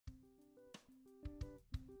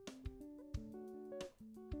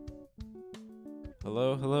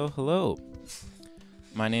Hello, hello, hello.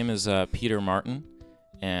 My name is Peter Martin,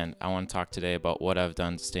 and I want to talk today about what I've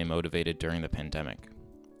done to stay motivated during the pandemic.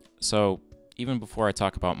 So, even before I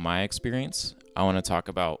talk about my experience, I want to talk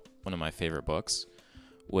about one of my favorite books,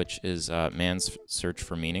 which is Man's Search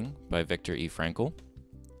for Meaning by Viktor E. Frankl.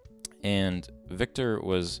 And Viktor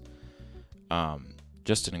was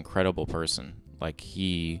just an incredible person.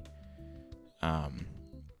 He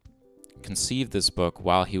conceived this book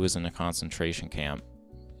while he was in a concentration camp,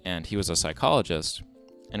 and he was a psychologist,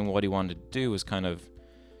 and what he wanted to do was kind of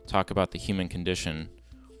talk about the human condition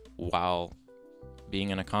while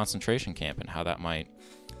being in a concentration camp and how that might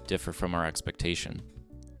differ from our expectation.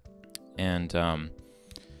 And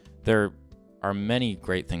there are many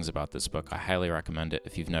great things about this book. I highly recommend it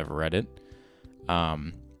if you've never read it.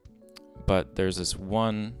 But there's this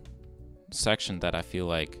one section that I feel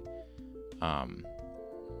like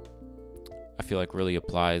really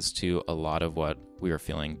applies to a lot of what we were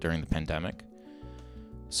feeling during the pandemic.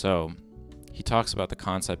 So he talks about the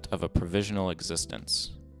concept of a provisional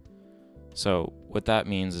existence. So what that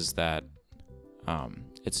means is that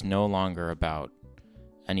it's no longer about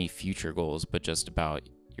any future goals, but just about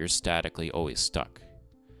you're statically always stuck.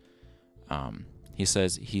 He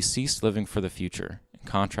says he ceased living for the future, in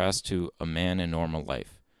contrast to a man in normal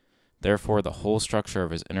life. Therefore, the whole structure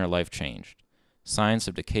of his inner life changed. Signs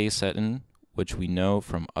of decay set in, which we know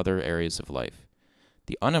from other areas of life.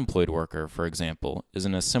 The unemployed worker, for example, is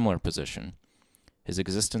in a similar position. His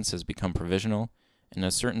existence has become provisional. In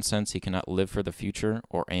a certain sense, he cannot live for the future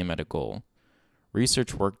or aim at a goal.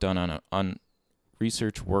 Research work done on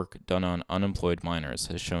unemployed miners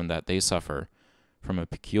has shown that they suffer from a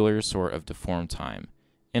peculiar sort of deformed time,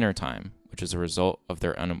 inner time, which is a result of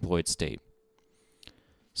their unemployed state.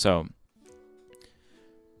 So,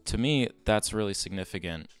 to me, that's really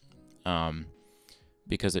significant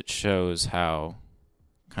because it shows how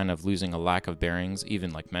kind of losing a lack of bearings,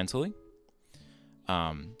 even mentally,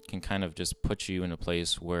 can kind of just put you in a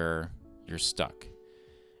place where you're stuck.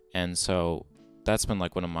 And so that's been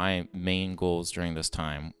one of my main goals during this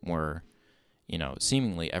time where,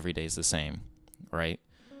 seemingly every day is the same, right?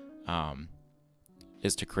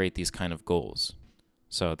 Is to create these kind of goals.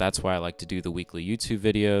 So that's why I like to do the weekly YouTube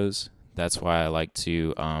videos. That's why I like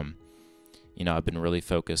to, I've been really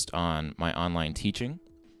focused on my online teaching.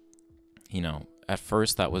 At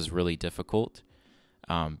first that was really difficult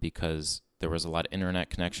because there was a lot of internet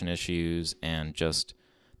connection issues and just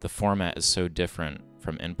the format is so different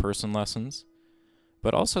from in-person lessons.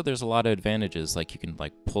 But also there's a lot of advantages, you can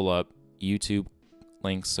pull up YouTube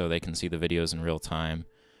links so they can see the videos in real time,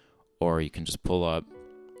 or you can just pull up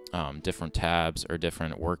different tabs or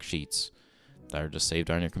different worksheets that are just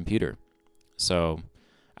saved on your computer. So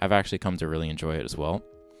I've actually come to really enjoy it as well.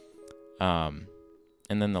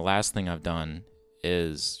 And then the last thing I've done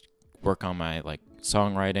is work on my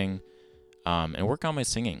songwriting and work on my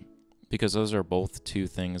singing, because those are both two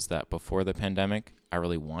things that before the pandemic I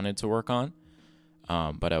really wanted to work on,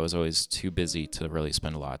 but I was always too busy to really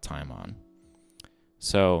spend a lot of time on.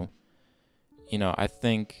 So, I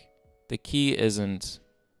think the key isn't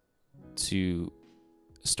to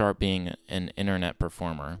start being an internet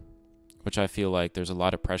performer, which I feel like there's a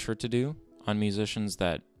lot of pressure to do on musicians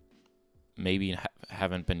that maybe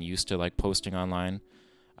haven't been used to posting online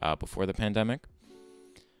before the pandemic.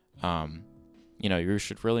 You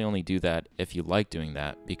should really only do that if you like doing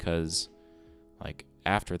that, because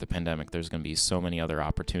after the pandemic there's going to be so many other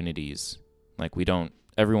opportunities.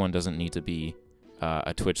 Everyone doesn't need to be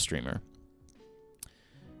a Twitch streamer.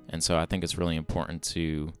 And so I think it's really important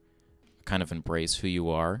to kind of embrace who you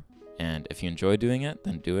are, and if you enjoy doing it,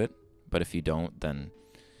 then do it. But if you don't, then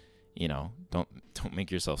don't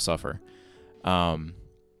make yourself suffer.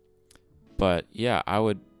 But yeah, I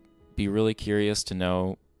would be really curious to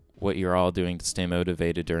know what you're all doing to stay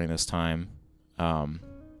motivated during this time. I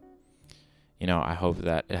hope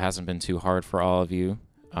that it hasn't been too hard for all of you.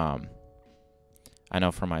 I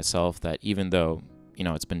know for myself that even though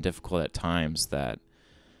it's been difficult at times, that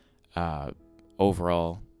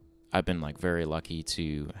overall I've been very lucky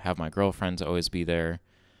to have my girlfriend to always be there.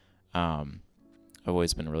 I've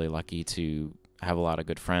always been really lucky to have a lot of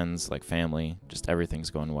good friends, family. Just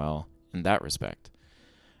everything's going well in that respect.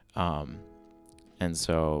 And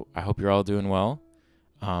so I hope you're all doing well.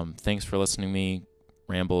 Thanks for listening to me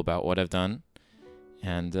ramble about what I've done.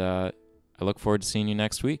 And I look forward to seeing you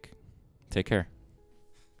next week. Take care.